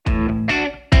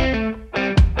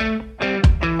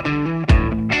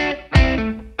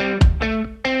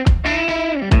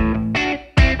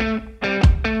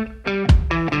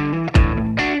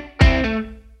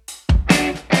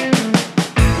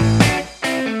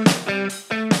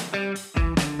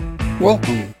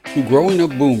Welcome to Growing Up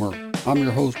Boomer. I'm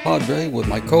your host, Padre, with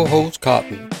my co-host,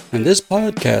 Cotton. And this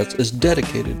podcast is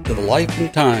dedicated to the life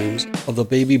and times of the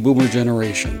baby boomer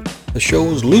generation. The show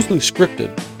is loosely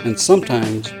scripted, and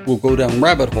sometimes we'll go down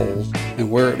rabbit holes,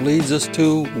 and where it leads us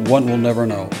to, one will never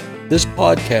know. This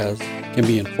podcast can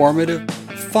be informative,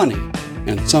 funny,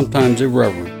 and sometimes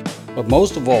irreverent. But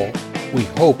most of all, we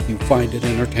hope you find it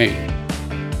entertaining.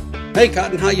 Hey,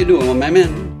 Cotton, how you doing, my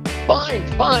man?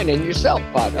 Fine. And yourself,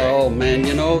 Padre? Oh, man,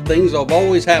 things have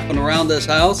always happened around this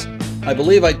house. I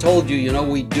believe I told you,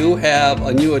 we do have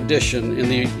a new addition in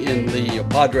the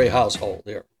Padre household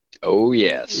here. Oh,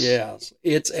 yes. Yes,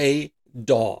 it's a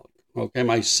dog. Okay,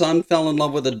 my son fell in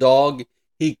love with a dog.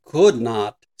 He could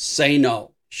not say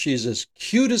no. She's as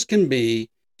cute as can be.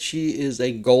 She is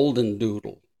a golden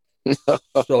doodle.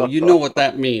 So you know what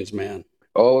that means, man.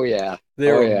 Oh, yeah.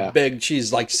 They're big.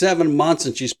 She's like 7 months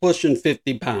and she's pushing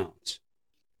 50 pounds.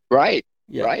 Right,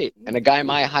 Yeah. right. And a guy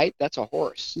my height, that's a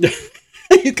horse.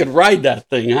 You could ride that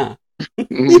thing, huh?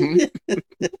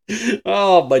 Mm-hmm.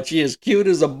 Oh, but she is cute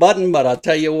as a button, but I'll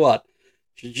tell you what,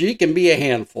 she can be a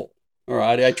handful. All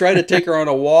right. I try to take her on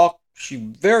a walk.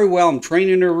 I'm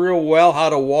training her real well how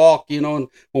to walk, and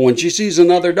when she sees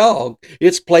another dog,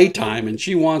 it's playtime and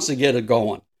she wants to get it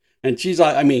going. And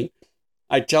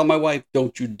I tell my wife,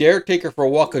 don't you dare take her for a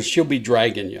walk because she'll be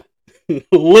dragging you.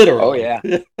 Literally.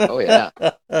 Oh, yeah.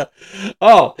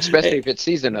 Oh, Especially if it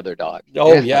sees another dog.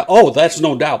 Oh, yeah. Oh, that's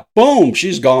no doubt. Boom,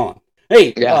 she's gone.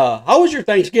 Hey, Yeah. How was your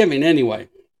Thanksgiving anyway?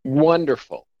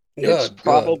 Wonderful. It's Good.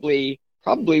 probably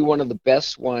one of the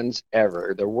best ones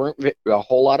ever. There weren't a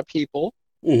whole lot of people,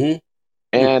 Mm-hmm.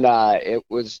 and it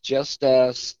was just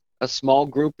a small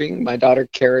grouping. My daughter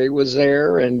Carrie was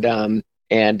there, and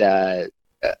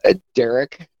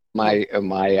Derek,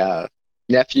 my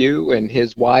nephew and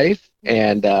his wife,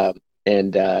 and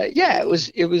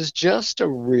it was just a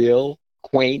real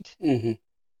quaint Mm-hmm.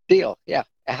 deal. Yeah.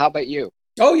 How about you?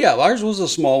 Oh, yeah. Ours was a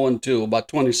small one, too, about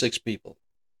 26 people.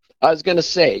 I was gonna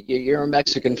say you're a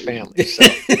Mexican family. So.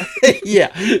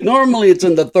 Yeah. Normally it's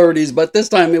in the 30s, but this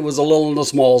time it was a little on the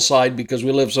small side because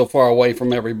we live so far away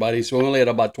from everybody. So we only had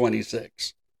about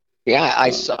 26. Yeah,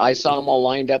 I saw them all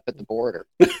lined up at the border.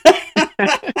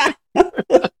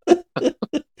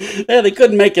 Yeah, they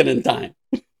couldn't make it in time.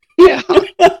 Yeah.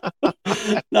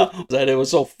 No, that it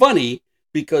was so funny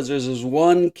because there's this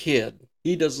one kid.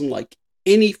 He doesn't like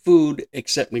any food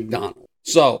except McDonald's.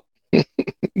 So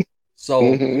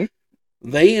Mhm.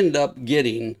 they end up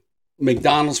getting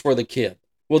McDonald's for the kid.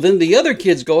 Well, then the other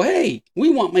kids go, hey, we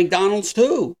want McDonald's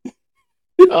too.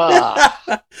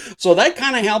 Ah. So that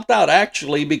kind of helped out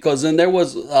actually because then there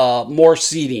was more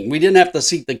seating. We didn't have to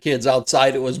seat the kids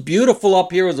outside. It was beautiful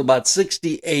up here. It was about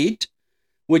 68,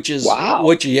 which is Wow.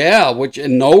 which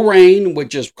and no rain,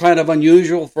 which is kind of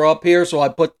unusual for up here. So I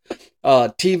put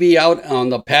TV out on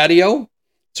the patio.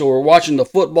 So we're watching the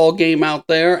football game out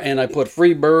there, and I put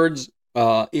free birds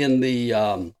in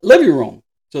the living room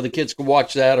so the kids could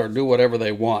watch that or do whatever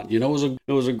they want. It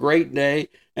was a great day.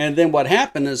 And then what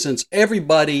happened is since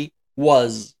everybody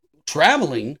was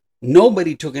traveling,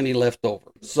 nobody took any leftover.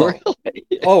 So, Really?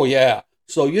 oh yeah.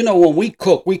 So when we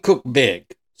cook big.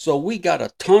 So we got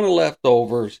a ton of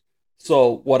leftovers.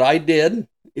 So what I did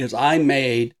is I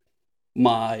made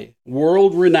my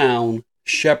world-renowned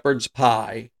shepherd's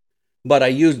pie, but I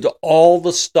used all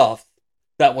the stuff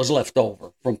that was left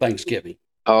over from Thanksgiving.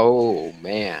 Oh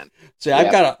man. See,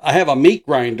 I have a meat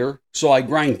grinder, so I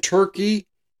grind turkey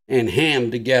and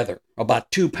ham together,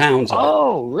 about 2 pounds of it.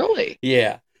 Oh, really?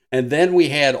 Yeah. And then we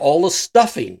had all the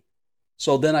stuffing.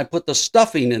 So then I put the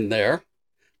stuffing in there.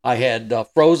 I had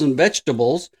frozen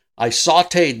vegetables. I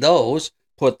sauteed those,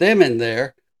 put them in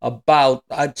there, about,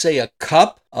 I'd say, a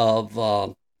cup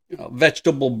of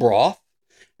vegetable broth.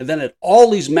 And then had all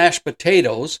these mashed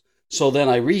potatoes. So then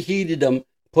I reheated them,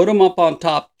 put them up on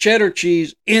top, cheddar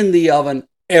cheese in the oven.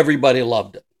 Everybody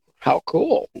loved it. How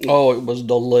cool. Oh, it was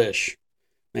delish,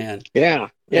 man. Yeah.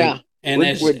 And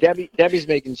Debbie's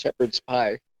making shepherd's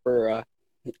pie for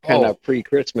kind of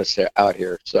pre-Christmas out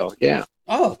here. So yeah.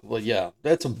 Oh, well, yeah,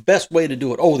 that's the best way to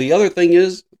do it. Oh, the other thing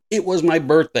is, it was my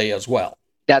birthday as well.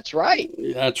 That's right.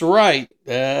 That's right.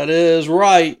 That is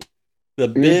right. The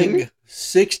big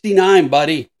 69,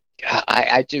 buddy.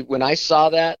 I do. When I saw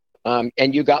that,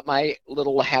 and you got my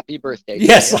little happy birthday.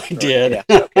 Yes, today. I did.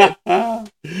 Yes,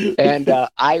 okay. And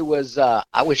I was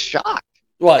shocked.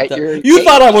 What? At your You age.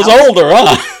 thought I was older,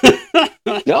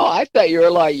 huh? No, I thought you were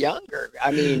a lot younger.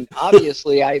 I mean,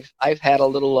 obviously, I've had a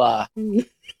little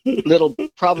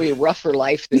probably a rougher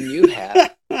life than you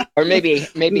have, or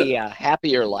maybe a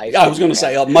happier life. I was going to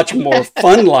say a much more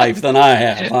fun life than I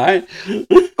have. All right.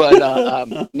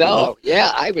 But no,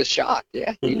 yeah, I was shocked.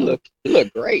 Yeah, you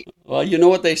look great. Well, you know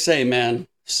what they say, man.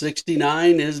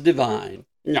 69 is divine.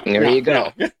 There you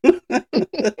go.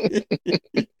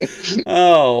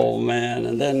 Oh man!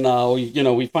 And then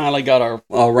we finally got our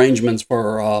arrangements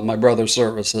for my brother's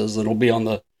services. It'll be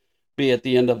at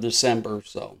the end of December,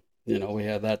 so we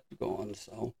have that going.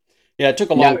 So yeah, it took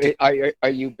a long time. Are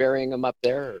you burying him up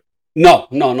there? No.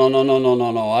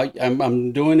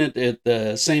 I'm doing it at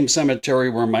the same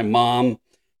cemetery where my mom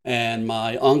and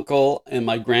my uncle and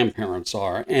my grandparents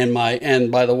are, and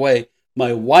by the way,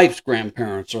 my wife's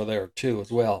grandparents are there too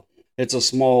as well. It's a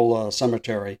small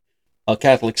cemetery, a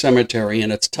Catholic cemetery,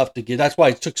 and it's tough to get. That's why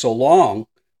it took so long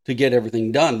to get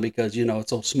everything done, because it's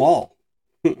so small.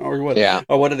 Or what? Yeah.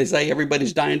 Or what do they say?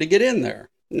 Everybody's dying to get in there.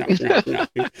 No. Yeah.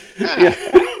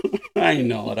 I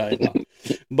know it.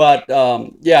 But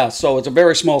yeah, so it's a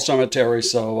very small cemetery.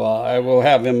 So I will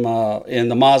have him in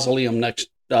the mausoleum next,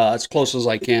 as close as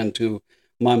I can to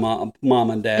my mom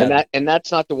and dad. And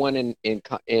that's not the one in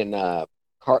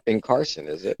Carson,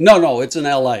 is it? No, it's in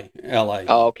L.A.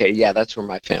 Oh, okay, yeah, that's where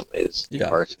my family is. Yeah.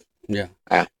 Carson. Yeah.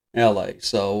 Ah. L.A.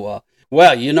 So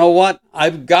well, you know what?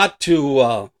 I've got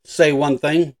to say one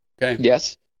thing. Okay.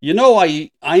 Yes. I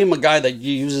am a guy that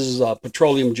uses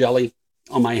petroleum jelly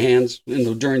on my hands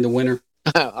during the winter.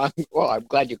 Well, I'm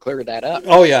glad you cleared that up.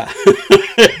 Oh yeah.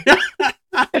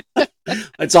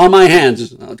 It's on my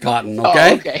hands, Cotton.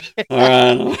 Okay. Oh, okay. All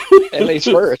right. At least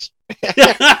first.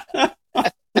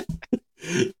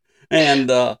 And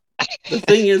the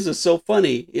thing is, it's so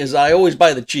funny, is I always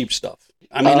buy the cheap stuff.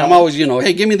 I mean, I'm always,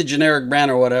 hey, give me the generic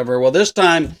brand or whatever. Well, this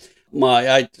time,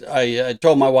 I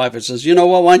told my wife, it says, you know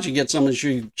what, why don't you get some? And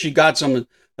she got some,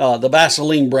 the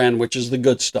Vaseline brand, which is the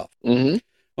good stuff. Mm-hmm.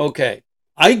 Okay.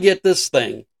 I get this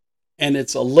thing, and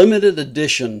it's a limited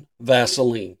edition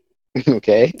Vaseline.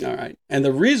 Okay. All right. And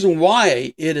the reason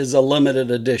why it is a limited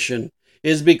edition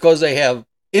is because they have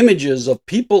images of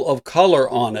people of color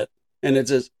on it. And it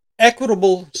says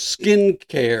equitable skin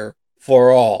care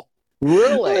for all.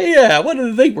 Really? Yeah. What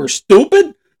do they think? We're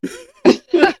stupid?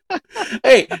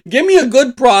 Hey, give me a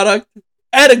good product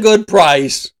at a good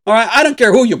price. All right. I don't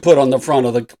care who you put on the front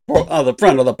of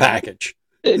the package.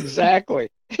 Exactly.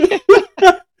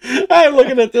 I'm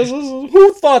looking at this.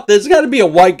 Who thought this? There's got to be a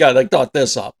white guy that thought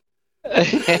this up.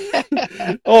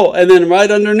 Oh, and then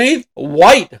right underneath,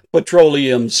 white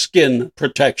petroleum skin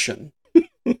protection.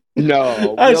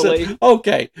 No, I really? said,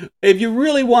 okay, if you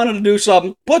really wanted to do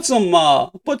something, put some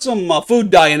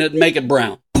food dye in it and make it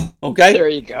brown. Okay? There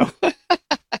you go.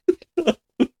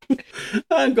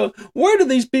 I'm going, where do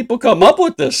these people come up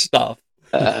with this stuff?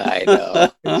 I know.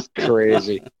 It's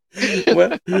crazy.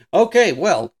 Well, okay,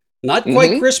 well, not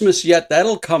quite Christmas yet.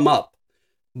 That'll come up.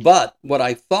 But what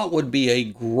I thought would be a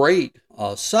great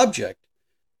subject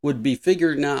would be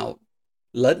figuring out,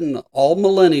 letting all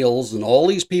millennials and all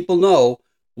these people know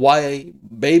why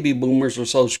baby boomers are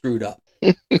so screwed up.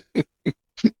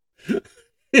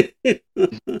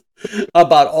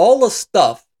 About all the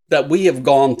stuff that we have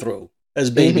gone through as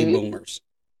baby boomers.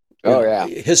 Oh, yeah.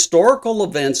 Historical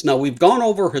events. Now, we've gone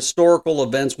over historical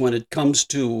events when it comes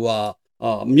to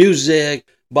music,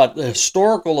 but the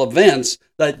historical events,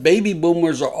 that baby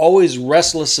boomers are always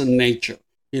restless in nature.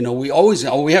 We always,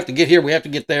 we have to get here, we have to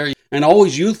get there, and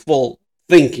always youthful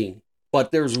thinking.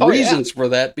 But there's reasons for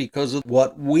that because of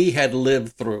what we had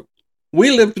lived through.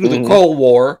 We lived through the Cold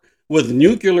War with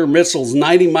nuclear missiles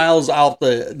 90 miles out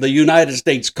the United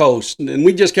States coast. And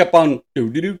we just kept on,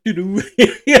 we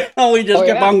just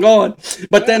kept on going.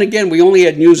 But then again, we only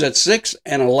had news at 6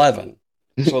 and 11.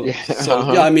 So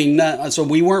I mean, so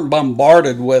we weren't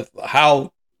bombarded with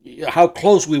how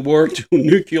close we were to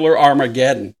nuclear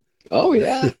Armageddon. Oh,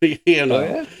 yeah.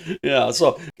 Yeah.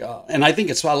 So, and I think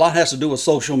a lot has to do with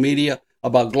social media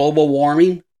about global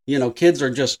warming. Kids are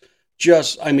just,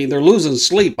 I mean, they're losing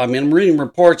sleep. I mean, I'm reading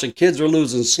reports that kids are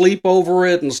losing sleep over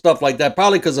it and stuff like that,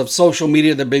 probably because of social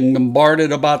media. They're being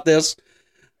bombarded about this.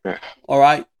 All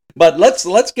right. But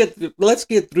let's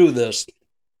get through this,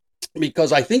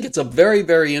 because I think it's a very,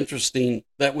 very interesting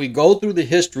that we go through the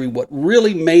history, what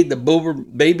really made the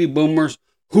baby boomers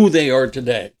who they are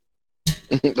today.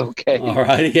 Okay. All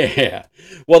right. Yeah.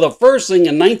 Well, the first thing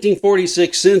in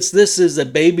 1946, since this is a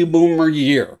baby boomer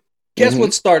year, guess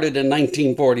what started in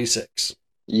 1946?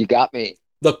 You got me.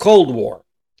 The Cold War.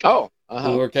 Oh.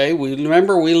 Okay. We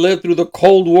lived through the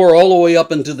Cold War all the way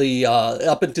up into the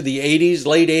 80s,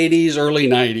 late 80s, early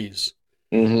 90s.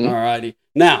 All righty.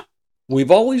 Now,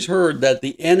 we've always heard that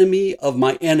the enemy of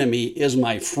my enemy is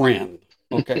my friend.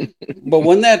 Okay. But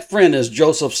when that friend is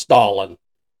Joseph Stalin,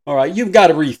 all right, you've got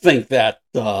to rethink that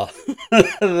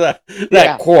that,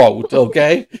 Yeah. quote,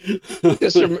 okay?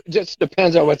 Just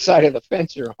depends on what side of the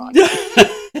fence you're on.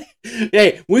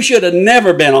 Hey, we should have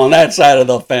never been on that side of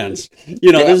the fence.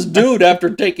 You know, Yeah. this dude, after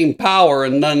taking power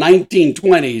in the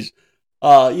 1920s,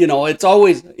 you know, it's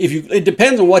always, it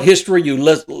depends on what history you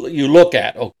look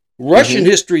at. Oh, Russian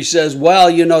history says,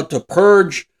 well, you know, to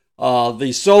purge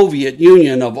the Soviet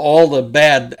Union of all the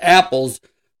bad apples,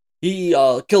 he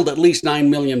killed at least 9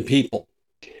 million people.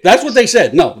 That's what they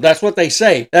said. No, that's what they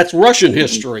say. That's Russian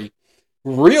history.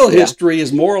 Real history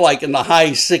is more like in the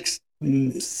high 60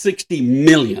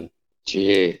 million.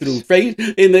 Jeez. Through faith,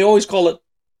 and they always call it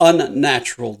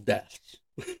unnatural deaths.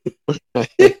 And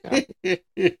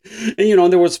you know,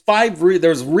 there was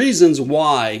there's reasons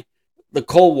why the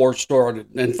Cold War started.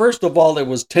 And first of all, there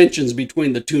was tensions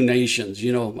between the two nations,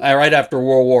 you know, right after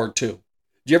World War II. Did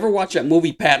you ever watch that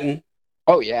movie Patton?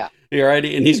 Oh, yeah. You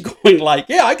ready? And he's going like,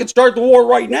 yeah, I could start the war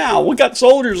right now. We got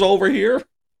soldiers over here.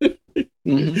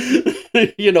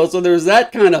 You know, so there's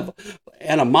that kind of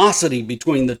animosity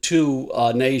between the two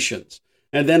nations.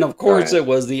 And then, of course, it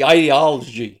was the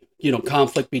ideology, you know,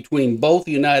 conflict between both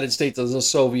the United States and the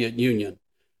Soviet Union,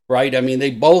 right? I mean,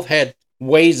 they both had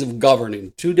ways of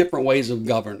governing, two different ways of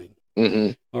governing.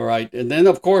 All right. And then,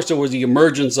 of course, there was the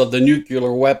emergence of the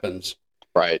nuclear weapons.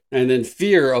 Right. And then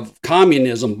fear of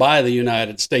communism by the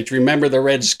United States. Remember the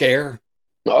Red Scare?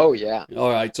 Oh, yeah.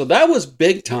 All right. So that was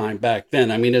big time back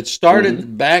then. I mean, it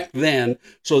started back then.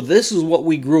 So this is what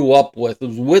we grew up with. It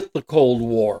was with the Cold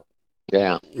War.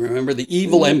 Yeah. Remember the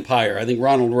evil empire? I think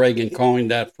Ronald Reagan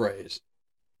coined that phrase.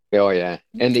 Oh, yeah.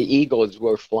 And the eagles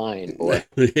were flying, boy.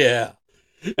 Yeah.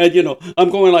 And, you know,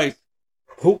 I'm going like,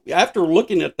 after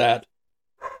looking at that,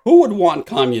 who would want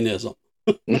communism?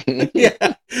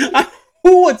 Yeah.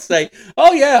 Who would say,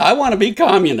 oh, yeah, I want to be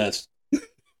communist?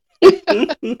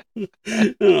 You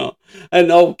know,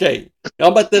 and okay, how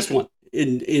about this one?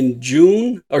 In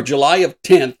June or July of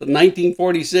 10th,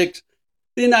 1946,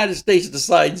 the United States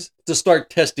decides to start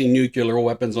testing nuclear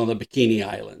weapons on the Bikini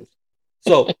Islands.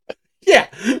 So, yeah.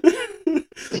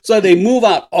 So they move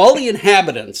out all the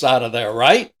inhabitants out of there,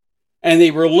 right? And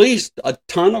they released a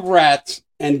ton of rats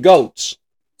and goats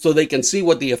so they can see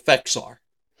what the effects are.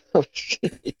 Oh,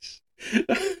 jeez.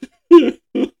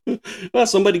 Well,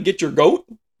 somebody get your goat?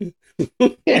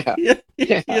 Yeah.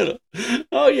 You know.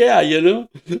 Oh, yeah, you know.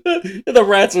 The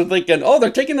rats are thinking, oh, they're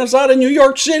taking us out of New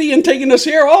York City and taking us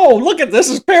here. Oh, look at this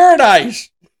is paradise.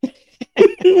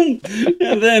 And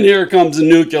then here comes a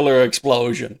nuclear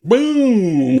explosion.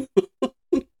 Boom.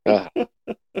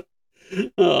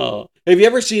 Oh. Have you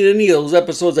ever seen any of those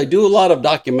episodes? I do a lot of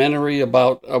documentary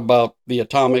about the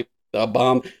atomic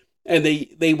bomb. And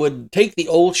they would take the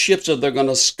old ships that they're going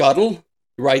to scuttle,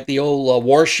 right? The old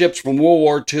warships from World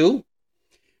War II.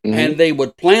 And they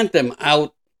would plant them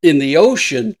out in the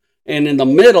ocean. And in the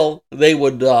middle, they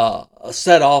would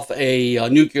set off a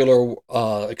nuclear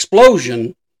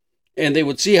explosion. And they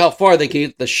would see how far they can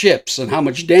get the ships and how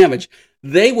much damage.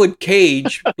 They would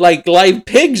cage like live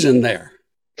pigs in there.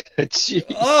 Jeez.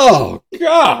 Oh,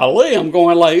 golly. I'm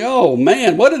going like, oh,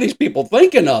 man, what are these people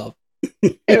thinking of?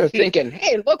 They were thinking,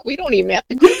 hey, look, we don't even have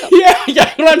to cook them. Yeah, you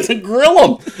don't have to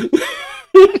grill them.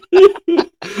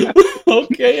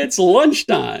 Okay, it's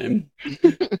lunchtime.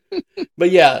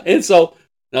 But yeah, and so,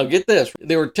 now get this.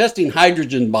 They were testing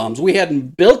hydrogen bombs. We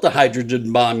hadn't built a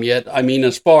hydrogen bomb yet. I mean,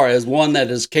 as far as one that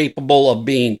is capable of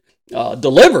being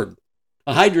delivered.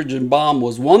 A hydrogen bomb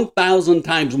was 1,000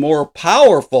 times more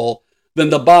powerful than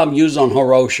the bomb used on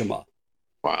Hiroshima.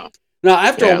 Wow. Now,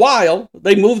 after a while,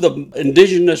 they moved the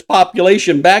indigenous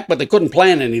population back, but they couldn't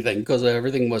plant anything because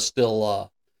everything was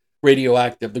still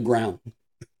radioactive, the ground.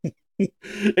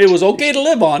 It was okay to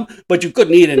live on, but you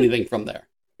couldn't eat anything from there.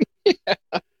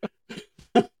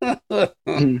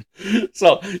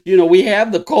 So, you know, we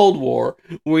have the Cold War.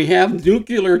 We have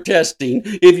nuclear testing.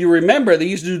 If you remember, they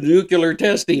used to do nuclear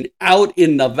testing out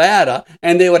in Nevada,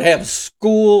 and they would have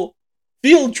school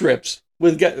field trips.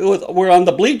 We're on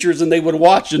the bleachers and they would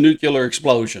watch the nuclear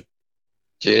explosion.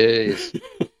 Jeez.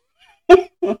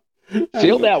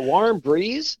 Feel that warm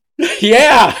breeze?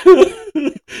 Yeah.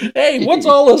 Hey, what's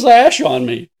all this ash on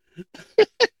me?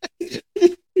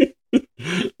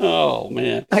 Oh,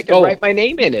 man. I can write my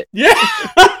name in it. Yeah.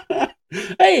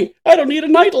 Hey, I don't need a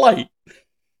nightlight.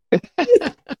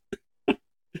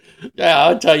 Yeah,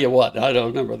 I'll tell you what. I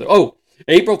don't remember.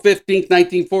 April 15th,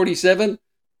 1947.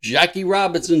 Jackie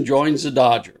Robinson joins the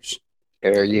Dodgers.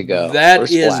 There you go. That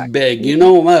First is black. big. You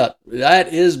know what?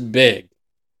 That is big.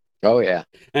 Oh, yeah.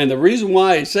 And the reason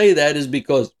why I say that is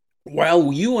because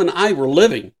while you and I were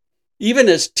living even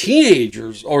as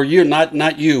teenagers, or you,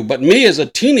 not you, but me as a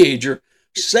teenager,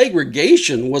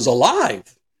 segregation was alive.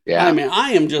 Yeah. I mean,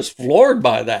 I am just floored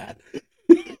by that.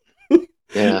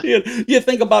 Yeah. You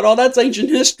think about, oh, that's ancient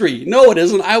history. No, it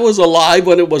isn't. I was alive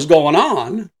when it was going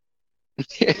on.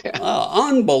 Yeah.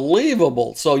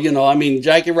 Unbelievable. So, I mean,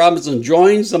 Jackie Robinson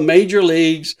joins the major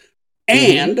leagues,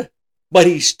 but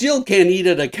he still can't eat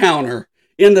at a counter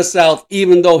in the South,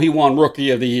 even though he won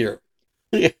Rookie of the Year.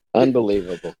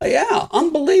 Unbelievable. Yeah,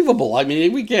 unbelievable. I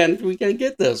mean, we can't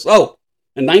get this. Oh,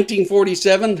 in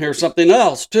 1947, here's something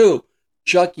else too.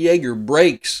 Chuck Yeager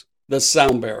breaks the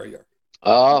sound barrier.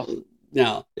 Oh.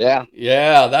 Now,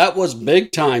 yeah, that was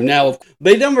big time. Now,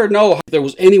 they never know if there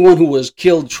was anyone who was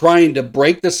killed trying to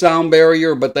break the sound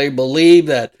barrier, but they believe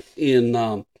that in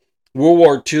World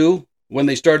War II, when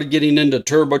they started getting into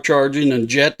turbocharging and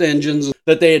jet engines,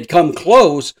 that they had come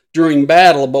close during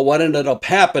battle, but what ended up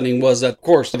happening was that, of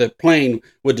course, the plane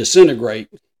would disintegrate.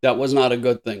 That was not a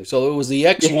good thing. So it was the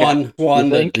X-1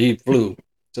 that he flew.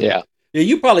 So, yeah.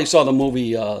 You probably saw the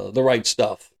movie The Right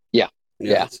Stuff. Yeah.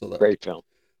 So great film.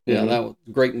 Yeah, that was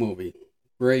a great movie.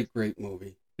 Great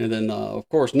movie. And then, of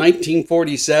course,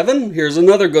 1947, here's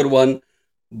another good one.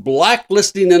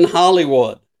 Blacklisting in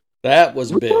Hollywood. That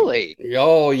was big. Really?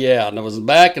 Oh, yeah. And it was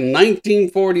back in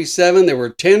 1947. There were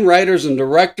 10 writers and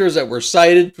directors that were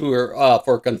cited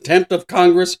for contempt of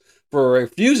Congress for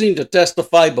refusing to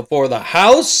testify before the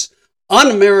House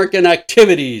Un-American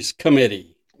Activities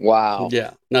Committee. Wow.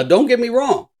 Yeah. Now, don't get me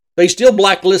wrong. They still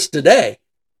blacklist today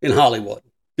in Hollywood,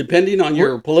 depending on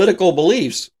your political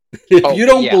beliefs. If you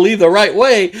don't believe the right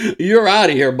way, you're out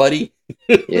of here, buddy.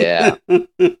 Yeah.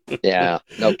 Yeah.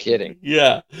 No kidding.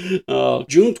 Yeah.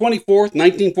 June 24th,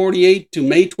 1948 to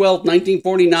May 12th,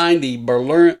 1949, the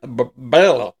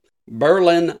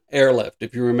Berlin airlift,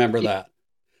 if you remember that.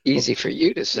 Easy for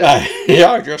you to say.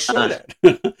 Yeah, I just said it.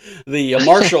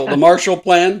 The Marshall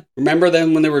Plan. Remember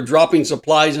then when they were dropping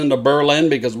supplies into Berlin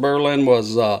because Berlin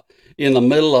was in the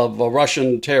middle of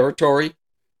Russian territory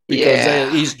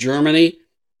because East Germany.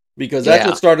 Because that's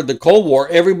what started the Cold War.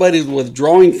 Everybody's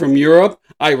withdrawing from Europe,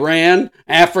 Iran,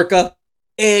 Africa,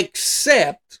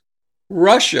 except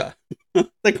Russia.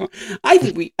 I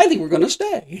think we're going to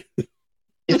stay.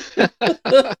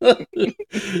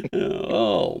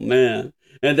 Oh man!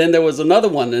 And then there was another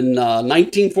one in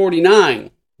 1949.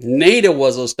 NATO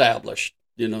was established.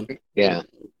 Yeah.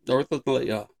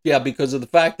 Because of the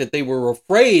fact that they were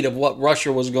afraid of what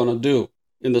Russia was going to do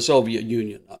in the Soviet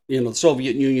Union. The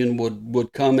Soviet Union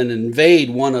would come and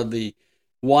invade one of the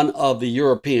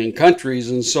European countries,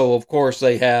 and so of course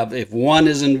they have, if one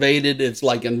is invaded, it's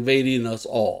like invading us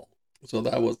all. So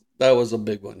that was a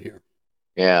big one here.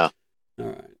 Yeah. All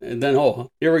right, and then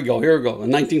here we go. In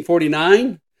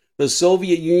 1949, the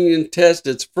Soviet Union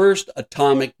tested its first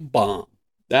atomic bomb.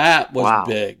 That was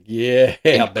big. Yeah,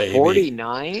 baby.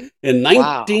 49? In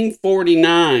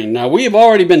 1949. Now, we've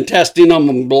already been testing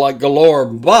them like galore,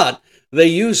 but they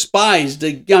use spies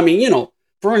to,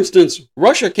 for instance,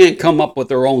 Russia can't come up with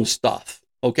their own stuff,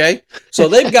 okay? So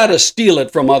they've got to steal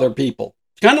it from other people.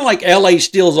 Kind of like LA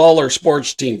steals all their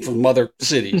sports team from other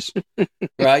cities,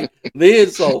 right?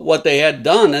 So what they had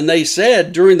done, and they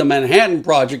said during the Manhattan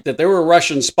Project that there were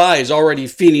Russian spies already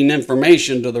feeding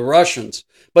information to the Russians.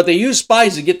 But they used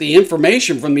spies to get the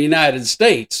information from the United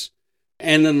States.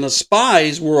 And then the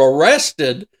spies were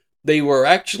arrested. They were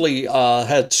actually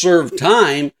had served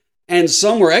time, and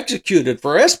some were executed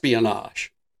for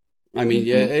espionage. I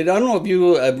mean, I don't know if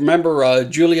you remember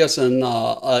Julius and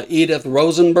Edith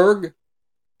Rosenberg.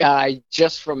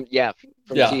 Just from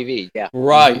TV. Yeah.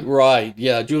 Right.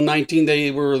 Yeah. June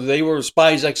 19th, they were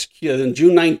spies executed. And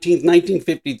June 19th,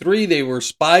 1953, they were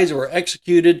spies that were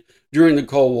executed during the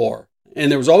Cold War. And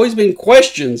there's always been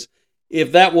questions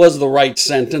if that was the right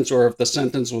sentence or if the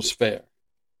sentence was fair.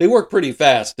 They worked pretty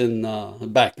fast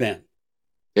back then.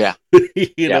 Yeah.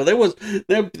 There was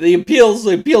the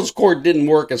appeals court didn't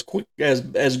work as quick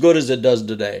as good as it does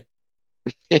today.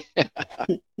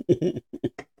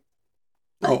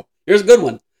 Oh, here's a good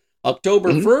one.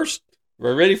 October 1st.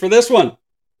 We're ready for this one.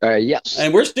 Yes.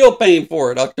 And we're still paying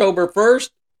for it. October 1st,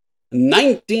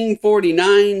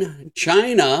 1949,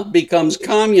 China becomes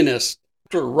communist.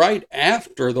 Right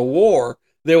after the war,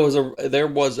 there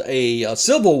was a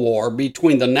civil war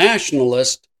between the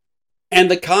nationalists and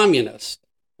the communists.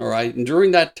 All right, and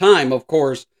during that time, of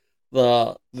course,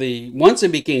 once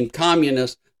it became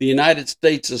communist, the United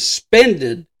States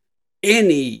suspended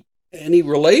any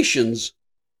relations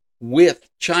with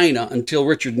China until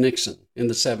Richard Nixon in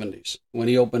the 70s when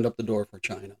he opened up the door for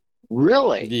China.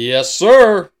 Really? Yes,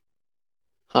 sir.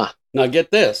 Huh. Now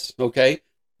get this, okay?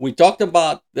 We talked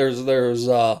about there's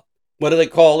what do they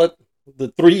call it?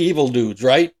 the three evil dudes,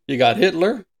 right? You got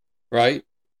Hitler, right?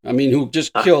 I mean, who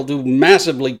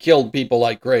massively killed people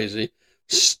like crazy.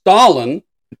 Stalin,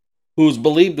 who's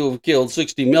believed to have killed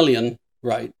 60 million,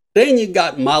 right? Then you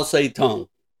got Mao Zedong.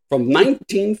 From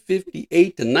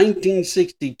 1958 to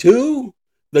 1962,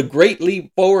 the Great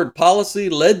Leap Forward policy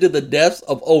led to the deaths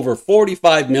of over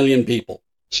 45 million people.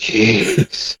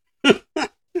 Jeez.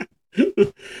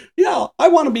 Yeah, I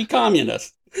want to be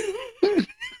communist.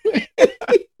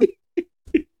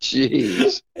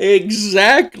 Jeez.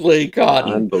 Exactly,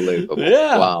 Cotton. Unbelievable.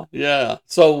 Yeah. Wow. Yeah.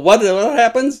 So what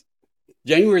happens?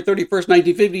 January 31st,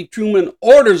 1950, Truman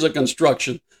orders the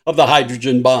construction of the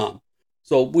hydrogen bomb.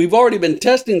 So we've already been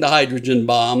testing the hydrogen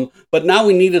bomb, but now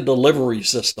we need a delivery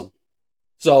system.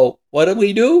 So what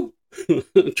do?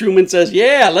 Truman says,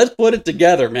 yeah, let's put it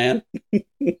together, man.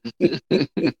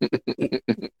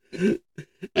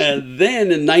 And then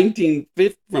from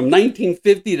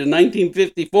 1950 to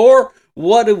 1954,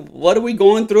 what are we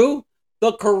going through?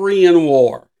 The Korean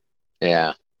War.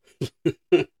 Yeah.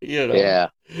 Yeah.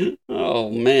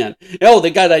 Oh, man. Oh, they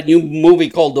got that new movie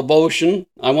called Devotion.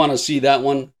 I want to see that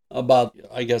one about,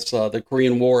 I guess, the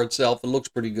Korean War itself. It looks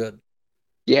pretty good.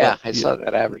 Yeah, I saw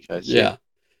that advertised. Yeah.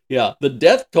 Yeah. The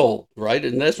death toll, right?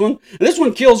 And this one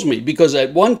kills me because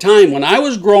at one time when I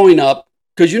was growing up,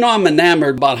 because, I'm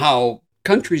enamored about how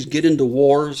countries get into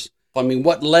wars. I mean,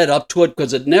 what led up to it,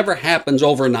 because it never happens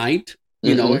overnight.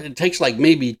 It takes like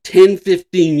maybe 10,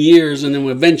 15 years, and then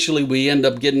eventually we end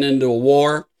up getting into a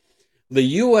war. The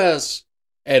U.S.,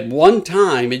 at one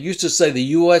time, it used to say the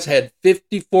U.S. had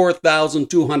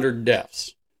 54,200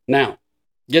 deaths. Now,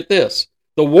 get this.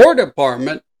 The War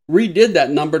Department redid that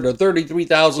number to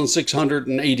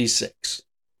 33,686.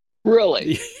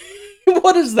 Really?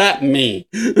 What does that mean?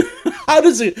 How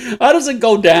does it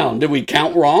go down? Did we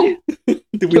count wrong?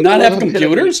 Did we not have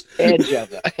computers? Edge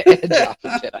of it, I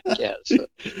guess.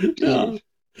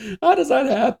 How does that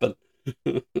happen?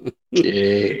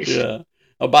 Jeez. Yeah.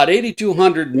 About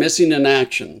 8,200 missing in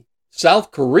action. South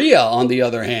Korea, on the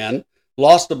other hand,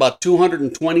 lost about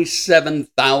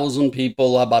 227,000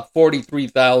 people. About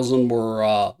 43,000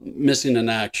 were missing in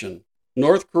action.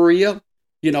 North Korea,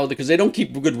 because they don't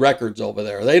keep good records over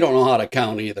there. They don't know how to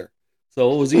count either.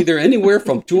 So it was either anywhere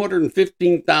from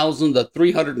 215,000 to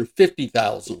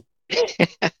 350,000.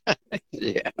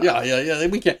 Yeah.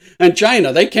 We can't. And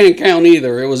China, they can't count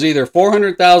either. It was either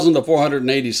 400,000 to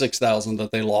 486,000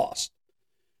 that they lost.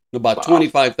 About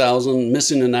 25,000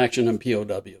 missing in action and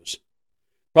POWs.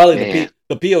 Probably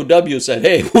the POWs said,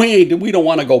 "Hey, we don't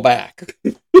want to go back.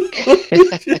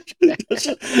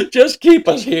 just keep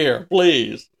us here,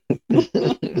 please."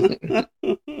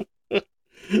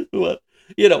 But,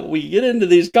 we get into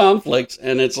these conflicts,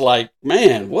 and it's like,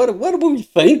 man, what are we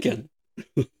thinking?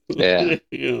 Yeah.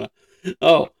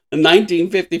 Oh, in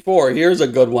 1954, here's a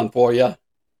good one for you.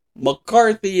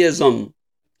 McCarthyism.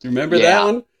 Remember that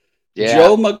one? Yeah.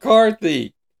 Joe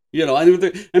McCarthy.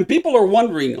 And people are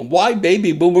wondering why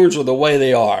baby boomers are the way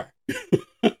they are.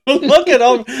 Look at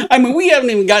them. I mean, we haven't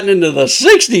even gotten into the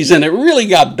 60s, and it really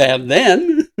got bad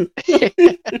then.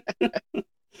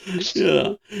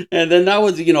 Yeah. And then that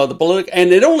was, the political,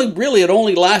 and it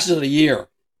only lasted a year.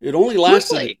 It only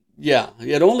lasted. Really? Yeah.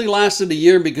 It only lasted a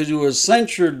year because he was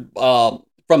censured from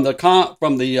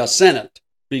the Senate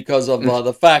because of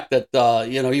the fact that,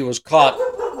 he was caught.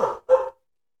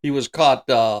 He was caught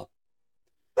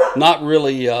not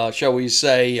really, shall we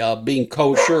say, being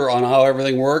kosher on how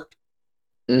everything worked.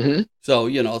 Mm-hmm. So,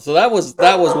 so that was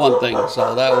one thing.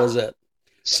 So that was it.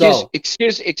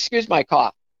 Excuse my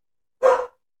cough.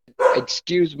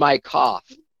 Excuse my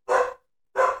cough.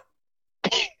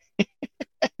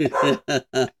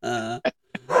 I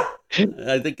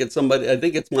think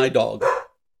it's my dog.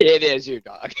 It is your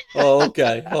dog. Oh,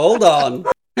 okay. Hold on.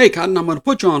 Hey, Cotton, I'm going to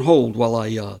put you on hold while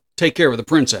I take care of the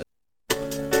princess.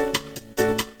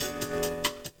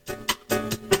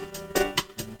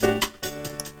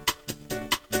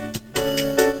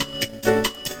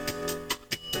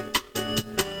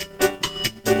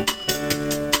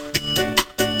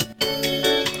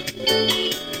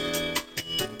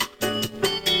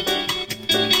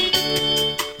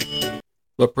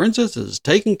 The princess is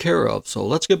taken care of, so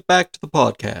let's get back to the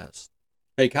podcast.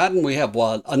 Hey, Cotton, we have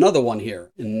another one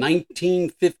here. In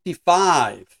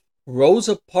 1955,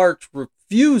 Rosa Parks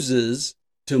refuses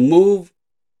to move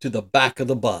to the back of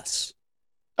the bus.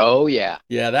 Oh, yeah.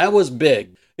 Yeah, that was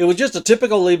big. It was just a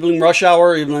typical evening rush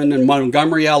hour evening in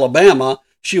Montgomery, Alabama.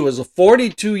 She was a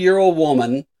 42-year-old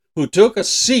woman who took a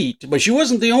seat, but she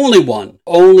wasn't the only one.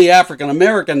 Only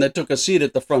African-American that took a seat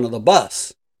at the front of the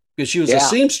bus. Because she was a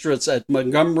seamstress at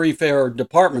Montgomery Fair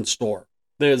department store.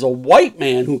 There's a white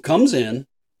man who comes in,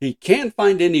 he can't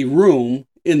find any room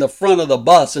in the front of the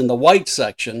bus in the white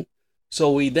section.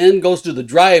 So he then goes to the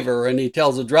driver and he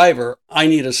tells the driver, I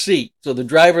need a seat. So the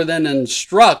driver then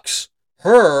instructs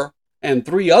her and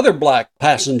 3 other black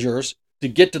passengers to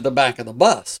get to the back of the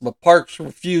bus. But Parks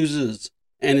refuses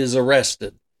and is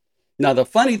arrested. Now, the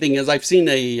funny thing is, I've seen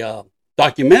a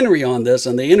documentary on this,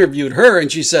 and they interviewed her,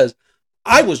 and she says,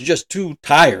 I was just too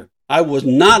tired. I was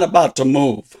not about to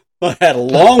move. I had a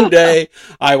long day.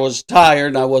 I was tired.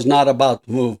 And I was not about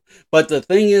to move. But the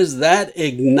thing is, that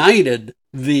ignited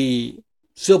the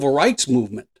civil rights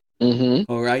movement.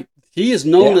 Mm-hmm. All right. He is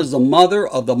known as the mother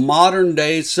of the modern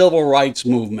day civil rights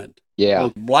movement. Yeah.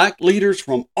 Black leaders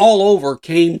from all over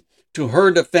came to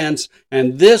her defense.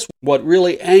 And this, what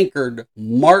really anchored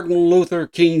Martin Luther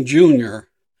King Jr.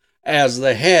 as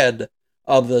the head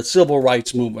of the civil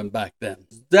rights movement back then.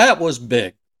 That was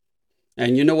big.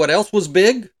 And you know what else was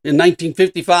big in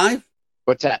 1955?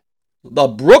 What's that? The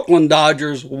Brooklyn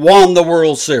Dodgers won the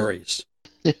World Series.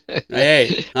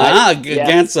 Hey,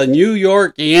 against the New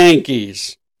York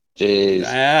Yankees. Jeez.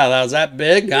 Yeah, was that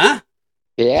big, huh?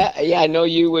 Yeah, I know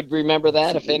you would remember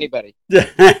that if anybody.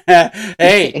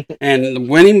 Hey, and the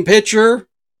winning pitcher,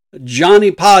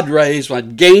 Johnny Padres,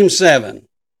 went Game 7.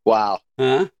 Wow.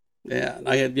 Huh? Yeah,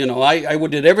 I had, I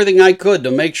did everything I could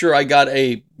to make sure I got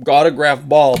a autographed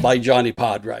ball by Johnny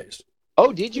Padres.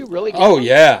 Oh, did you really? Oh,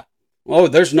 yeah. Oh,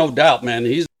 there's no doubt, man.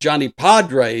 Johnny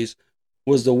Padres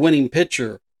was the winning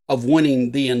pitcher of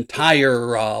winning the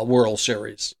entire World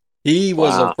Series. He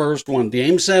was the first one.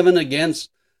 Game 7 against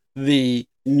the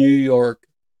New York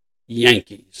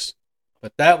Yankees.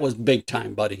 But that was big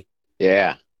time, buddy.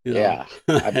 Yeah. Yeah,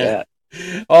 I bet.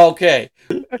 Okay.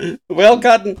 Well,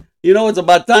 Cotton, it's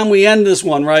about time we end this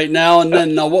one right now. And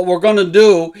then what we're going to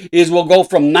do is we'll go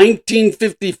from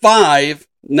 1955,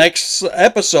 next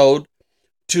episode,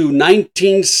 to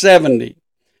 1970.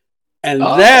 And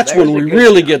that's when we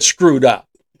really get screwed up.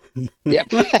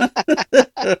 Yep.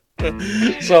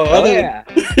 So,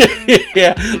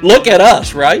 yeah, look at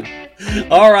us, right?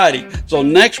 All righty. So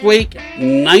next week,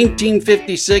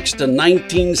 1956 to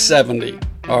 1970.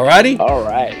 All righty? All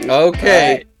right.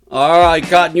 Okay. All right,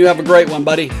 Cotton, you have a great one,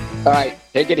 buddy. All right.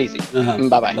 Take it easy.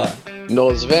 Bye-bye. Bye.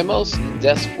 Nos vemos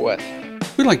después.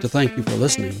 We'd like to thank you for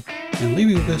listening and leave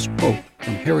you this quote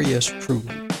from Harry S.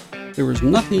 Truman. There is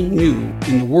nothing new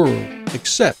in the world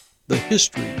except the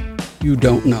history you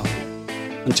don't know.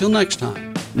 Until next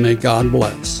time, may God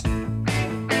bless.